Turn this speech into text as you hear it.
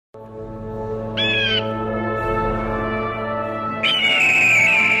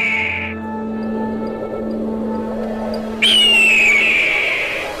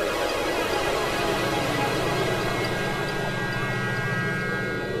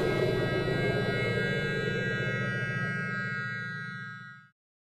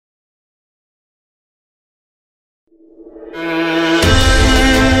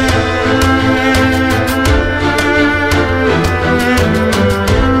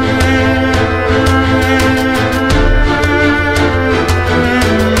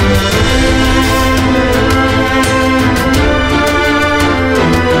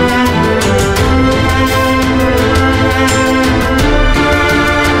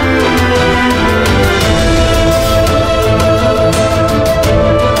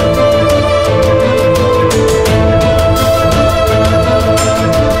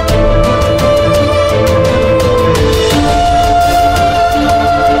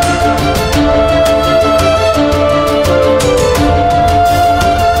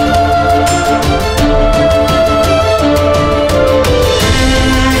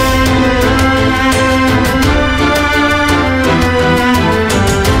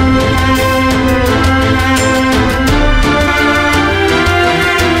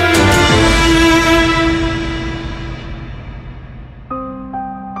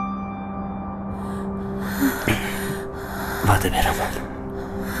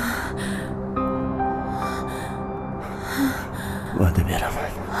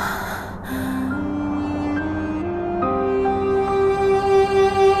beraman.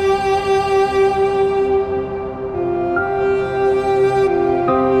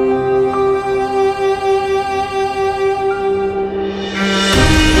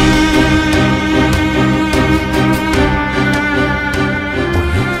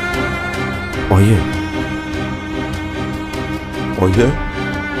 Oyi. Oyi.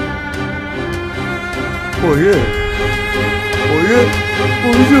 Oyi.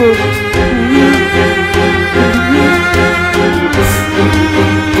 Oyi. Oyi.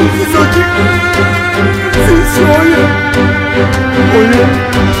 Sakin. Siz oyi. Oyi.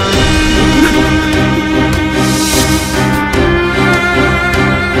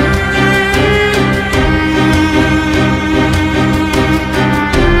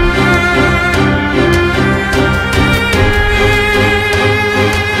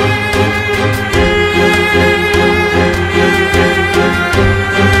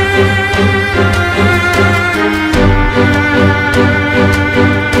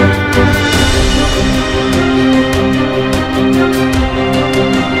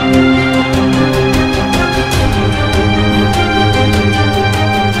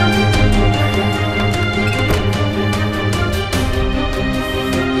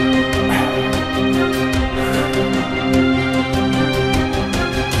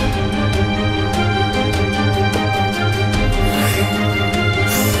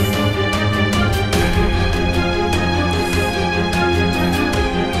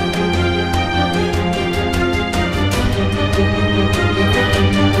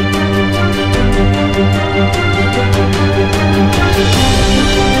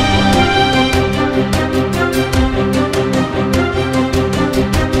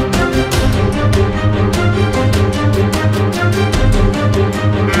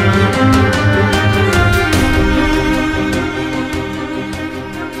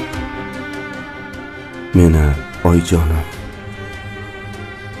 Meni oyijonim.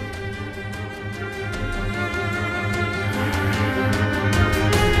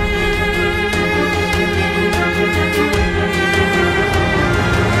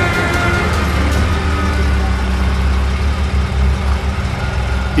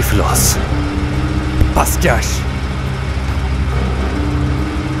 İflas. Paskash.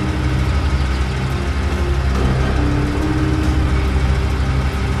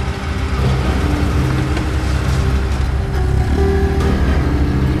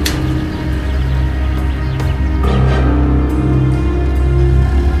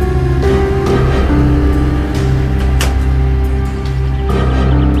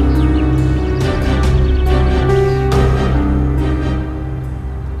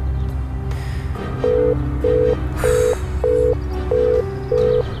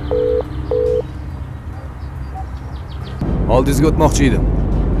 Oldingizga o'tmoqchi edim.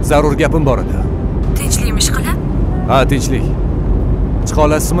 Zarur gapim bor edi. Tinchlikmi ishqilib? Ha, tinchlik. Chiqa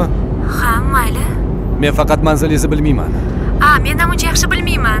olasizmi? Ha, mayli. Men faqat manzilingizni bilmayman. Men ham uncha yaxshi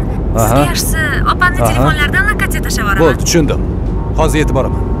bilmayman. Sizga yaxshisi opamning telefonlaridan lokatsiya tashlab yuboraman. Bo'ldi, tushundim. Hozir yetib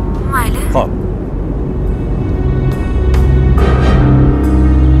boraman. Mayli. Xo'p.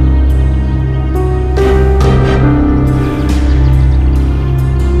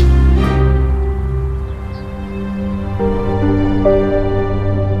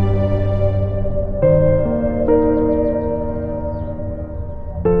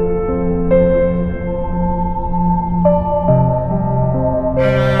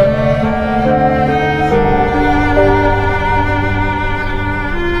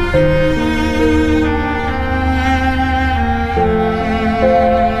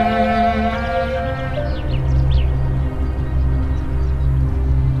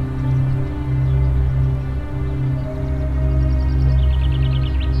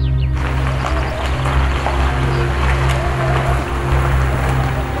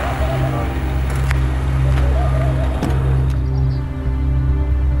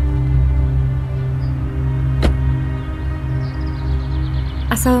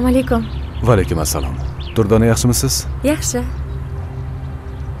 Assalomu alaykum. Va alaykum assalom. Durdona yaxshimisiz? Yaxshi.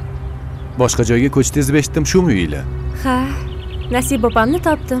 Boshqa joyga ko'chdingiz deb eshitdim, shumi uyinglar? Ha, Nasiba opamni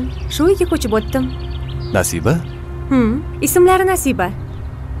topdim. Shu uyga ko'chib o'tdim. Nasiba? Ismlari Nasiba.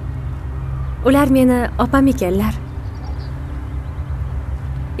 Ular meni opam ekanlar.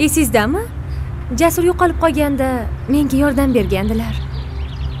 Esizdami? Jasur yo'qolib qolganda menga yordam bergandilar.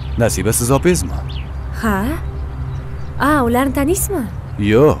 Nasiba siz opangizmi? Ha. Ularni taniysizmi?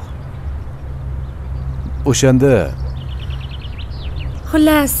 Yo'q. O'shanda.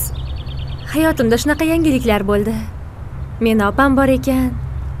 Xullas, hayotimda shunaqa yangiliklar bo'ldi. Meni opam bor ekan.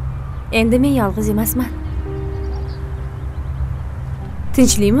 Endi men yolg'iz emasman.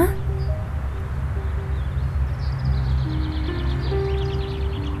 Tinchlikmi?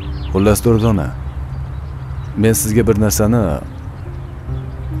 Xullas Durdona, men sizga bir narsani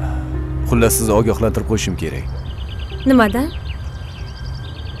sizni ogohlantirib qo'yishim kerak. Nimadan?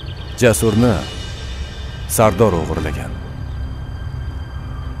 Jasurni Sardor o'g'irlagan.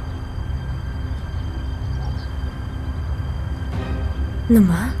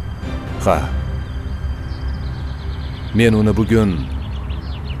 Nima? Ha. Men uni bugun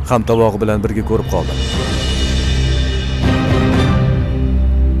ham tovog'i bilan birga ko'rib qoldim.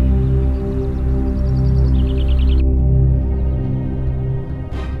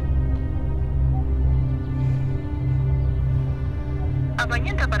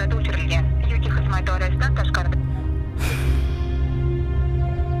 Abonent apparati o'chirilgan yoki xizmat doirasidan tashqarida.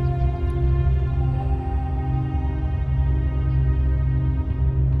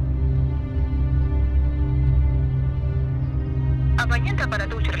 Abonent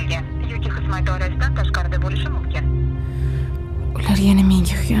apparati o'chirilgan yoki xizmat doirasidan tashqarida bo'lishi mumkin. Ular yana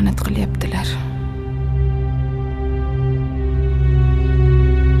menga xiyonat qilyaptilar.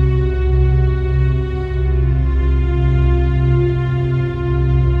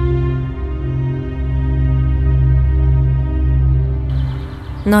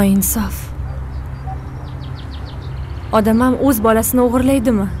 Noinsof. Odam ham o'z bolasini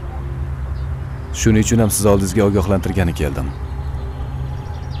o'g'irlaydimi? Shuning uchun ham siz oldingizga ogohlantirgani keldim.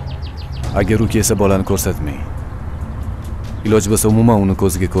 Agar u kelsa bolani ko'rsatmang. Iloj bo'lsa umuman uni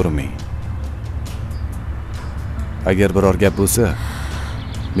ko'ziga ko'rinmang. Agar biror gap bo'lsa,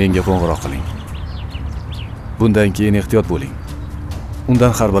 menga qo'ng'iroq qiling. Bundan keyin ehtiyot bo'ling.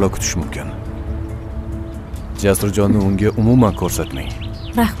 Undan har balo kutish mumkin. Jasurjonni unga umuman ko'rsatmang.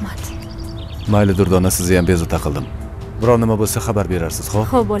 Rahmat. Mayli Durdona, sizni ham bezovta qildim. Biror nima bo'lsa xabar berarsiz, xo'p?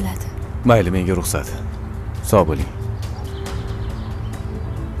 Xo'p bo'ladi. Mayli, menga ruxsat. Sog' bo'ling.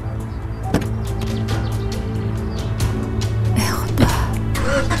 Ey Xudo.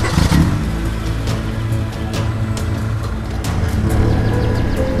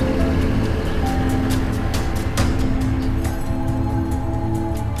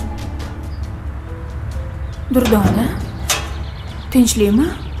 Durdona, tinchlikmi?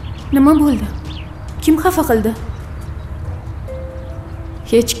 Nima bo'ldi? Kim xafa qildi?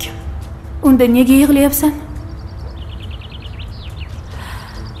 Hech kim. Unda nega yig'layapsan?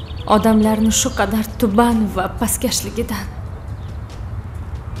 Odamlarni shu qadar tuban va pastkashligidan.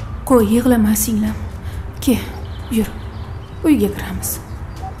 Qo'y, yig'lama singlim. Kel, yur. Uyga kiramiz.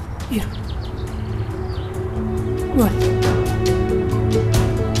 Yur. Bo'l.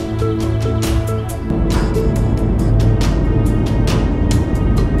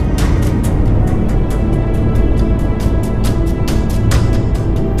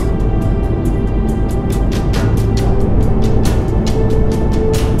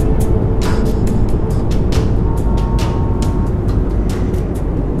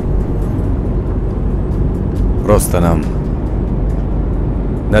 Rostdan ham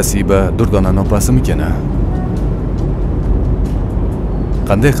Nasiba Durdonaning opasimikan?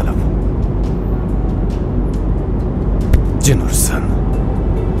 Qanday qilib? Jin ursin.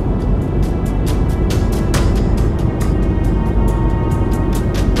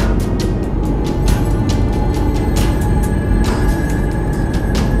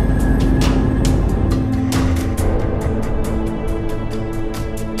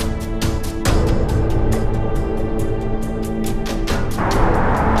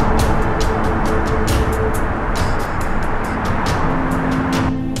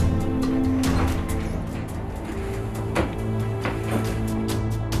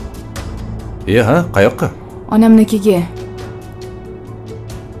 Ha, qayoqqa? Onamnikiga.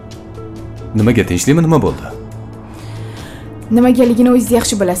 Nimaga, tinchlikmi, nima bo'ldi? Nimagaligini o'zingiz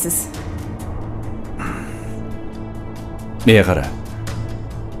yaxshi bilasiz. Menga qara.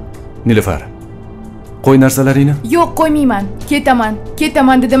 Nilufar, qo'y narsalaringni. Yo'q, qo'ymayman. Ketaman.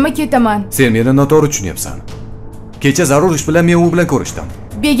 Ketaman dedimmi, ketaman. Sen meni noto'g'ri tushunyapsan. Kecha zarur ish bilan men u bilan ko'rishdim.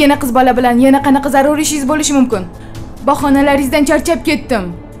 Begona qiz bola bilan yana qanaqa zarur ishingiz bo'lishi mumkin? Bahonalaringizdan charchab ketdim.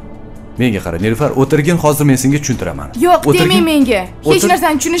 Menga qara, Nilufar, o'tirgin, hozir men senga tushuntiraman. Yo'q, demang menga. Hech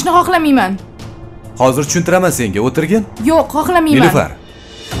narsani tushunishni xohlamayman. Hozir tushuntiraman senga, o'tirgin. Yo'q, xohlamayman. Nilufar.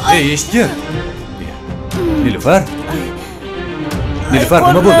 Ey, eshitgin. Nilufar. Nilufar,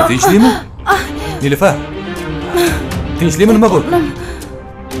 nima bo'ldi? Tinchlikmi? Nilufar. Tinchlikmi, nima bo'ldi?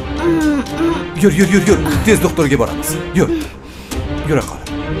 Yur, yur, yur, yur. Tez doktorga boramiz. Yur. Yura qol.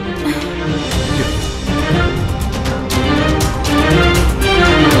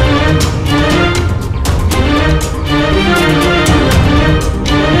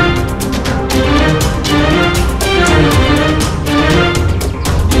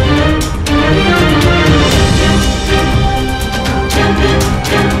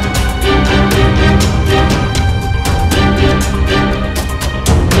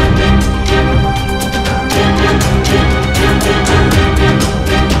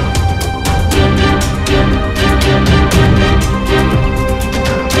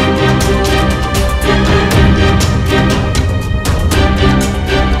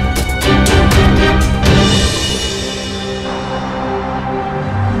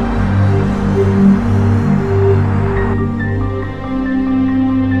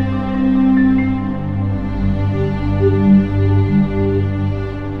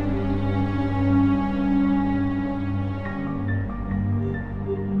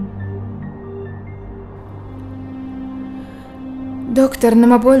 Doktor,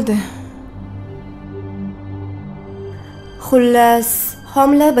 nima bo'ldi? Xullas,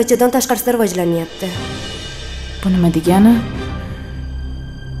 homila bachadan tashqarisida rivojlanyapti. Bu nima degani?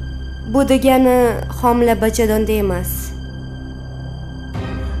 Bu degani homila bachadonda emas.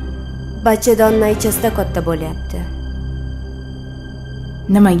 Bachadon naychasida katta bo'lyapti.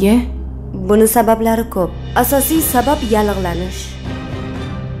 Nimaga? Buni sabablari ko'p. Asosiy sabab yallig'lanish.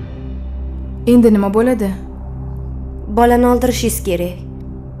 Endi nima bo'ladi? Bolani oldirishingiz kerak.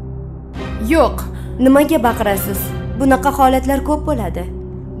 Yo'q. Nimaga baqirasiz? Bunaqa holatlar ko'p bo'ladi.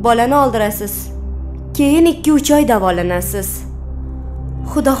 Bolani oldirasiz. Keyin 2-3 oy davolanasiz.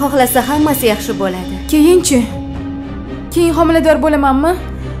 Xudo xohlasa hammasi yaxshi bo'ladi. Keyinchi? Keyin homilador bo'lamanmi?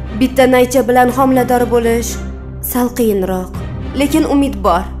 Bitta naycha bilan homilador bo'lish sal qiyinroq, lekin umid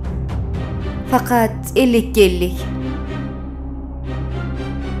bor. Faqat 50-50.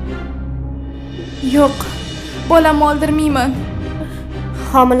 Yo'q. Bolamni oldirmayman.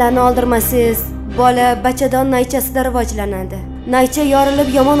 Homilani oldirmasangiz, bola bachadon naychasida rivojlanadi. Naycha yorilib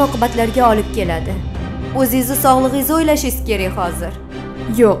yomon oqibatlarga olib keladi. O'zingizni sog'lig'ingizni o'ylashingiz kerak hozir.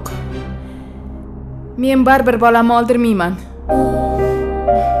 Yo'q. Men baribir bolamni oldirmayman.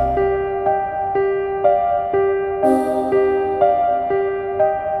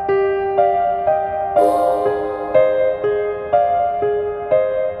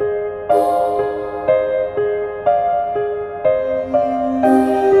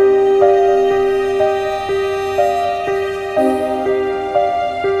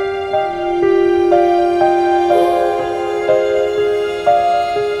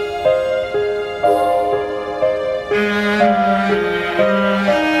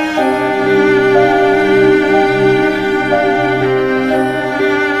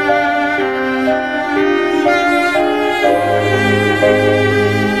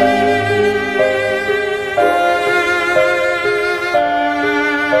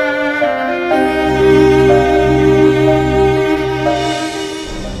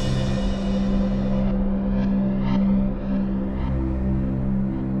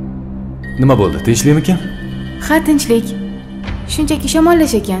 Nima bo'ldi? Tinchlikmikan? Ha, tinchlik. Shunchaki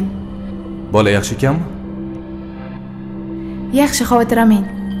shamollash ekan. Bola yaxshi ekanmi? Yaxshi, xavotir olmang.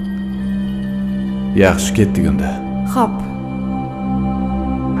 Yaxshi, ketdik unda. Xo'p.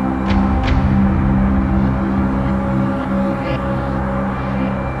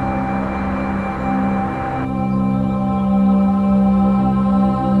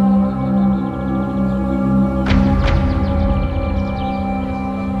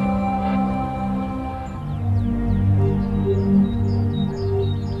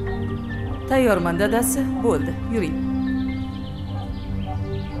 Tayyorman dadasi. Bo'ldi, yuring.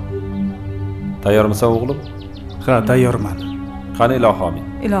 Tayyormisan o'g'lim? Ha, tayyorman. Qani ilohomin.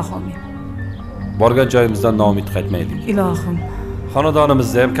 Ilohim. Borgan joyimizdan noumid qaytmaylik. Ilohim.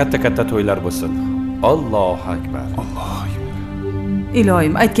 Xonadonimizda ham katta-katta to'ylar bo'lsin. Allohu akbar.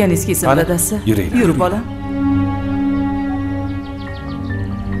 Ilohim, aytganingiz kelsin dadasi. Yuringlar. Yur bolam.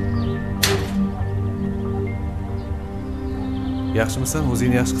 Yaxshimisan?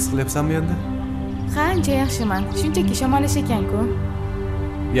 O'zingni yaxshi his qilyapsanmi endi? Ha, ancha yaxshiman. Shunchaki shamollash ekan-ku.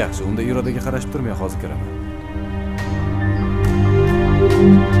 Yaxshi, unda irodaga qarashib turmay hozir kiraman.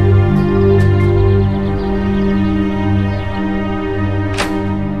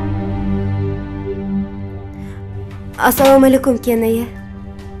 Assalomu alaykum kenaya.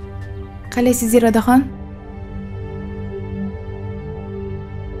 Qalaysiz Irodaxon?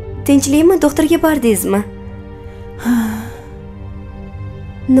 Tinchlikmi? Doktorga bordingizmi?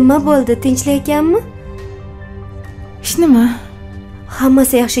 Nima bo'ldi? Tinchlik ekanmi? Hech nima.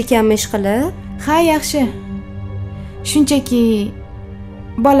 Hammasi yaxshi ekanmi ish qilib? Ha, yaxshi. Shunchaki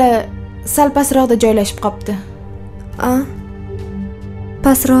bola sal pastroqda joylashib qopti.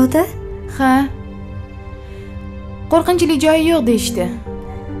 Pastroqda? Ha. Qo'rqinchli joyi yo'q deyishdi.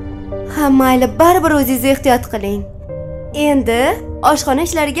 Ha, mayli, baribir o'zingiz ehtiyot qiling. Endi oshxona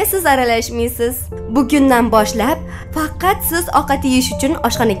ishlariga siz aralashmaysiz. Bugundan boshlab faqat siz ovqat yeyish uchun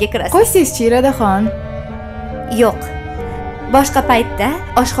oshxonaga kirasiz. Qo'ysizchi Irodaxon. Yo'q. Boshqa paytda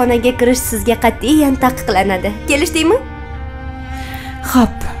oshxonaga kirish sizga qat'iyan taqiqlanadi. Kelishdingmi?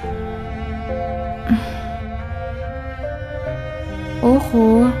 Xo'p. Oho,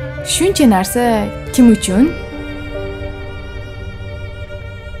 shuncha narsa kim uchun?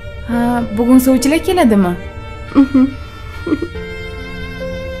 Ha, bugun sovchilar keladimi?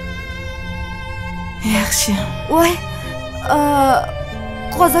 Yaxshi. Voy,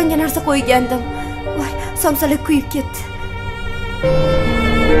 qozonga narsa qo'ygandim. Voy, somsalar kuyib ketdi.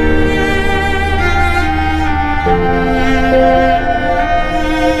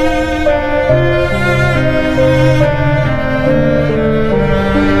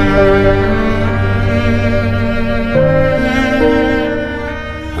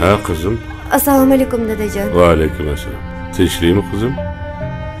 Ha qizim. Assalomu alaykum dadajon. Va alaykum assalom. Tinchlikmi qizim?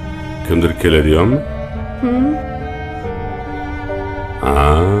 Kimdir keladiganmi? Ha,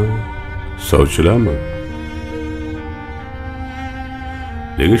 sovchilarmi?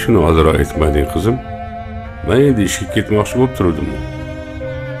 Nega shuni hozirroq aytmading qizim? Men endi ishga ketmoqchi bo'lib turdim.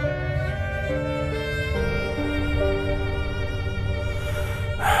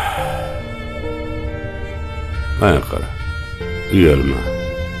 Mana qara. Uyalma.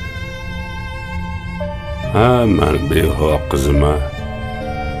 Ha, men behuq qizim-a.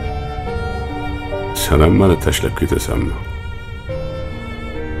 Sen ham meni tashlab ketasanmi?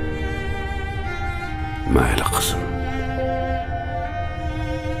 Mayli qizim.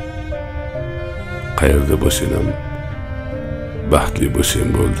 Qayerda bo'lsang ham baxtli bo'lsang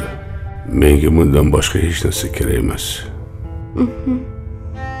bo'ldi. Menga bundan boshqa hech narsa kerak emas.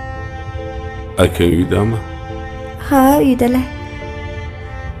 Akang uydami? Ha, uydalar.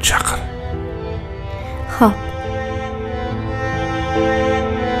 Chaqir. Xo'p.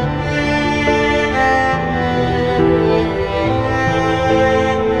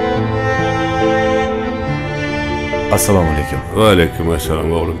 Assalomu alaykum. Va alaykum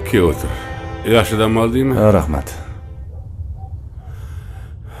assalom o'g'lim, kel o'tir. Yaxshi dam oldingmi? Rahmat.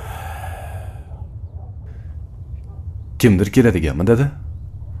 Kimdir keladiganmi dada?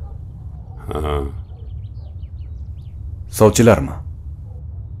 Ha. Sovchilarmi?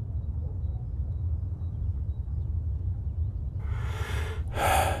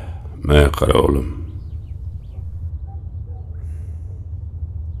 Men qara o'g'lim.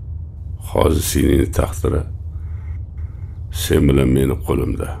 Hozir sening taqdiri sen bilan meni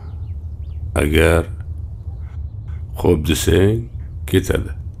qo'limda. Agar xo'p desang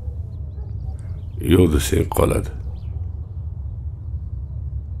ketadi. Yo'q desang qoladi.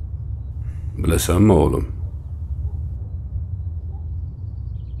 Bilasanmi o'g'lim?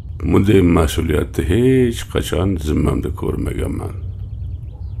 Bunday mas'uliyatni hech qachon zimmamda ko'rmaganman.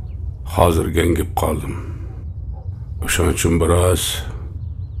 Hozir gangib qoldim. O'shaning uchun biroz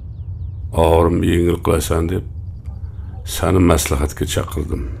og'rim yengil qilasan deb seni maslahatga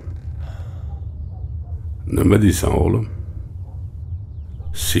chaqirdim. Nima deysan o'g'lim?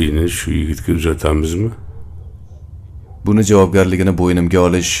 Seni shu yigitga uzatamizmi? Buni javobgarligini bo'ynimga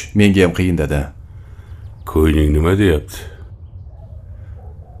olish menga ham qiyin dada. Ko'ngling nima deyapti?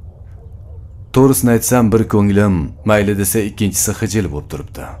 To'g'risini aytsam, bir ko'nglim mayli desa, ikkinchisi xijil bo'lib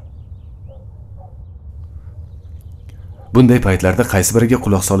turibdi. Bunday paytlarda qaysi biriga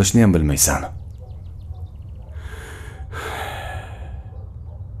quloq solishni ham bilmaysan.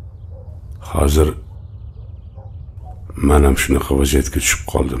 Hozir men ham shunaqa vaziyatga tushib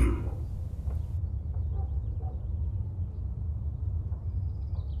qoldim.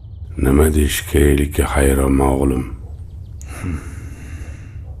 Nima deyish kerakligiga hayronman o'g'lim.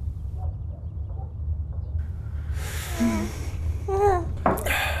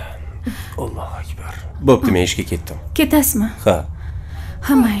 Allohu akbar. Bo'pti, men ishga ketdim. Ketasizmi? Ha.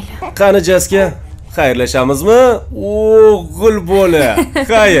 Ha, mayli. Qani Jaska, xayrlashamizmi? O'g'il bola.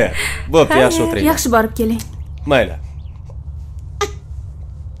 Xayr. Bo'pti, yaxshi o'tiring. Yaxshi borib keling. Mayli.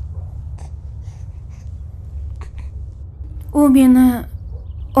 U meni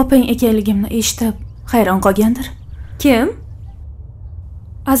opang ekanligimni eshitib hayron qolgandir. Kim?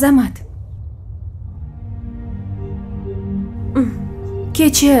 Azamat.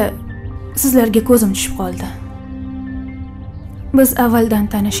 Kecha sizlarga ko'zim tushib qoldi. Biz avvaldan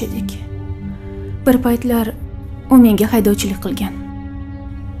tanish edik. Bir paytlar u menga haydovchilik qilgan.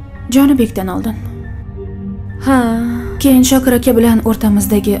 Jonibekdan oldin. Ha, Keyin Shokir aka bilan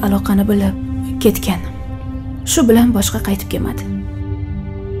o'rtamizdagi aloqani bilib ketgan. Shu bilan boshqa qaytib kelmadi.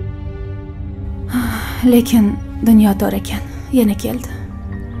 Lekin dunyo tor ekan, yana keldi.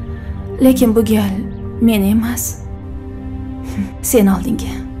 Lekin bu gal men emas, sen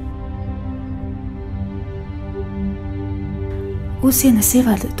oldinga. U seni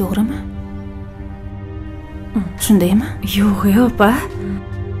sevadi, to'g'rimi? Shundaymi? yo'q, opa.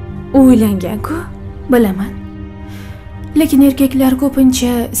 Uylangan-ku. Bilaman. Lekin erkaklar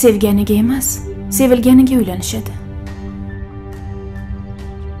ko'pincha sevganiga emas, sevilganiga uylanishadi.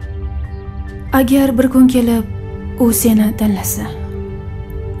 Agar bir kun kelib u seni tanlasa,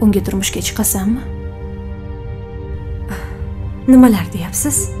 unga turmushga chiqasanmi? Nimalar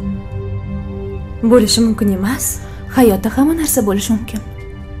deyapsiz? Bo'lishi mumkin emas. Hayotda hamma narsa bo'lishi mumkin.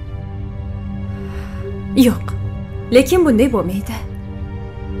 Yo'q. Lekin bunday bo'lmaydi.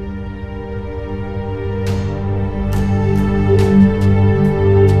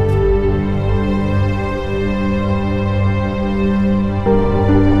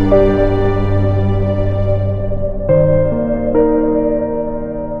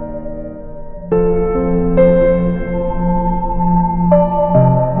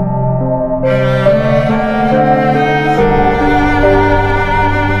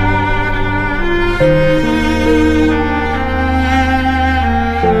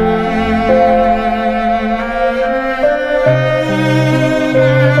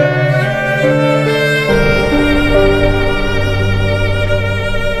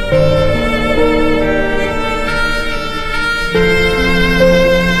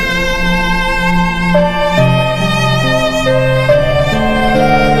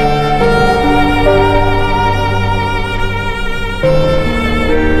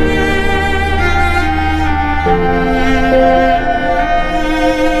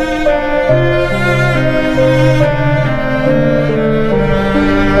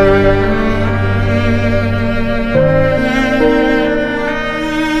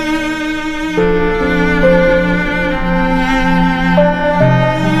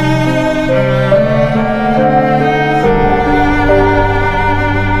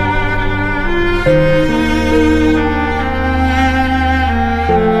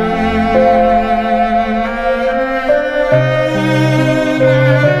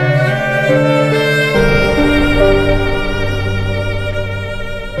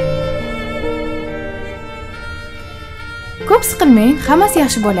 bo'lmang, hammasi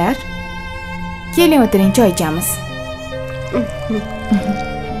yaxshi bo'lar. Keling, o'tiring, choy ichamiz.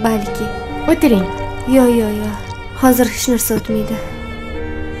 Balki. O'tiring. Yo'q. Hozir hech narsa o'tmaydi.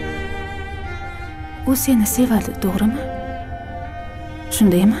 U seni sevadi, to'g'rimi?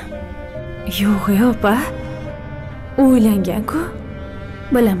 Shundaymi? Yo'q, opa. U uylangan-ku.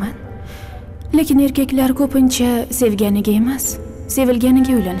 Bilaman. Lekin erkaklar ko'pincha sevganiga emas,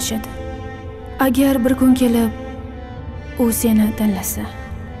 sevilganiga uylanishadi. Agar bir kun kelib u seni tanlasa,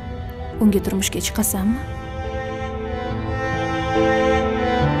 unga turmushga chiqasanmi?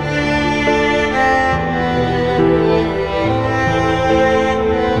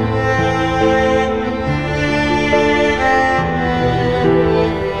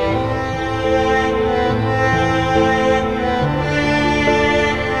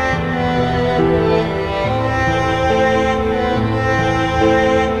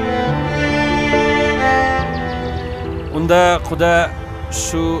 Xudo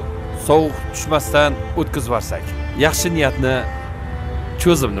shu sovuq tushmasdan o'tkazib yuborsak, yaxshi niyatni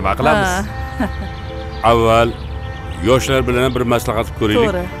cho'zib nima qilamiz? Avval yoshlar bilan bir maslahat ko'raylik.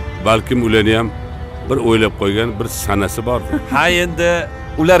 To'g'ri. Balkim ularni ham bir o'ylab qo'ygan bir sanasi bordir. Ha, endi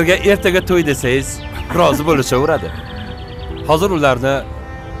ularga ertaga to'y desangiz, rozi bo'lishaveradi. Hozir ularni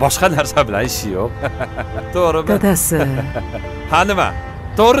boshqa narsa bilan ishi yo'q. To'g'rimi? Dadasi. Ha, nima?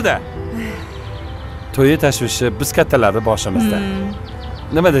 To'g'ri-da. To'yi tashvishi biz kattalarning boshimizda.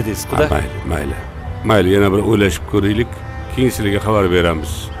 Nima dedingiz, Xudo? Mayli, yana bir o'ylashib ko'raylik. Keyin sizlarga xabar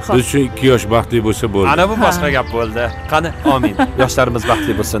beramiz. Biz uchun 2 yosh baxtli bo'lsa bo'ldi. Ana bu boshqa gap bo'ldi. Qani, amin. Yoshlarimiz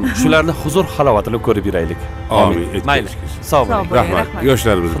baxtli bo'lsin. Shularni huzur halovatini ko'rib yuraylik. Amin. Mayli. Sog' bo'ling. Rahmat.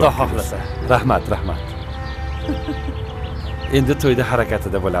 Yoshlarimiz Xudo xohlasa. Rahmat. Endi to'yda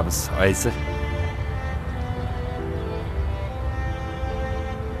harakatida bo'lamiz, oyisi.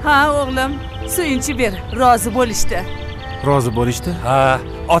 Ha, o'g'lim, suyunchi ber. Rozi bo'lishdi. Rozi bo'lishdi? Ha,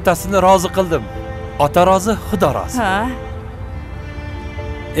 otasini rozi qildim. Ota rozi, Xudo rozi. Ha.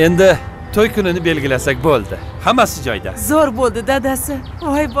 Endi to'y kunini belgilasak bo'ldi. Hammasi joyida. Zo'r bo'ldi, dadasi.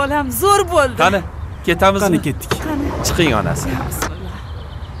 Voy bolam, zo'r bo'ldi. Qani, ketamizmi? Qani ketdik. Chiqing onasi. Bismillah.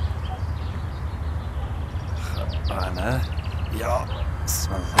 Ana, yo,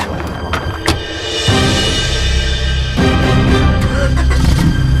 bismillah.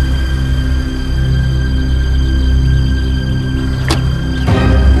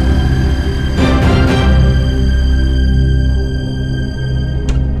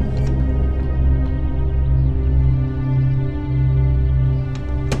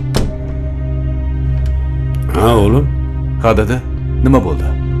 Ha, o'g'lim. Ha, dada. Nima bo'ldi?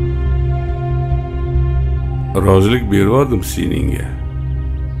 Rozilik berdim seningga.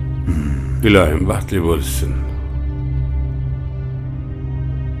 Ilohim baxtli bo'lsin.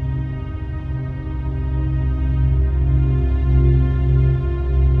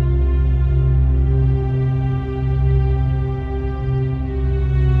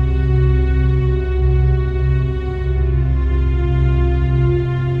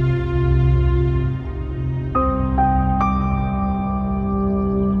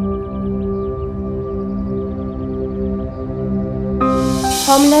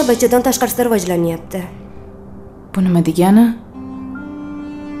 Homila bachadan tashqarisida rivojlanyapti. Bu nima degani?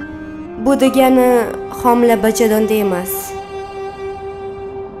 Bu degani homila bachadonda emas.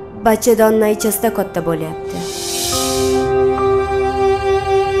 Bachadon naychasida katta bo'lyapti.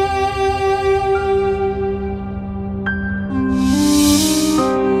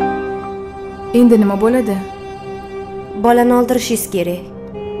 Endi nima bo'ladi? Bolani oldirishingiz kerak.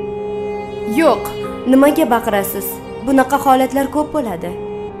 Yo'q. Nimaga baqirasiz? Bunaqa holatlar ko'p bo'ladi.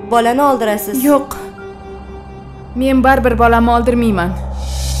 Bolani oldirasiz. Yo'q. Men baribir bolamni oldirmayman.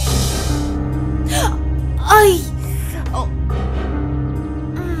 Ay!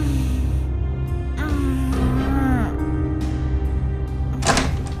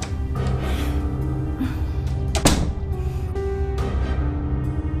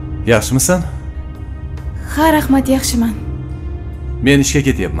 Yaxshimisan? Ha, rahmat, yaxshiman. Men ishga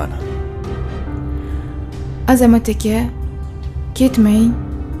ketyapman. Azamat aka, ketmang.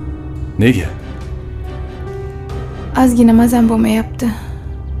 Nega? Ozgina mazam bo'lmayapti.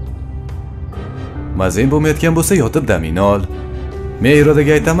 Mazang bo'lmayotgan bo'lsa yotib damingni ol. Men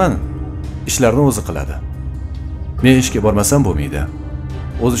Irodaga aytaman, ishlarni o'zi qiladi. Men ishga bormasam bo'lmaydi.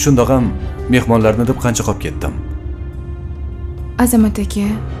 O'zi shundoq ham mehmonlarni deb qancha qolib ketdim. Azamat aka,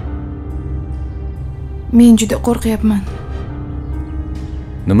 men juda qo'rqyapman.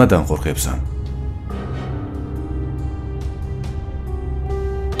 Nimadan qo'rqyapsan?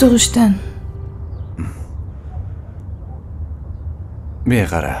 Tug'ishdan. Men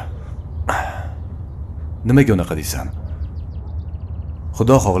qara. Nimaga unaqa deysan?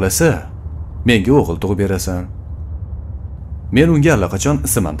 Xudo xohlasa, menga o'g'il tug'ib berasan. Men unga allaqachon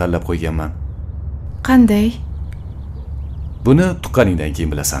ism ham tanlab qo'yganman. Qanday? Buni tuqqaningdan keyin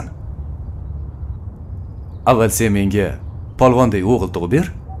bilasan. Avval sen menga polvondek o'g'il tug'ib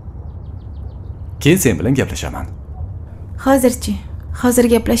ber. Keyin sen bilan gaplashaman. Hozirchi? Hozir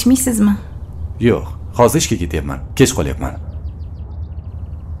gaplashmaysizmi? Yo'q, hozir ishga ketyapman. Kech qolyapman.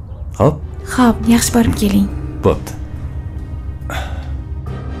 Xo'p, Xo'p, yaxshi borib keling. bo'pti.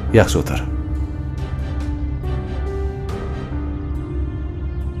 Yaxshi o'tir.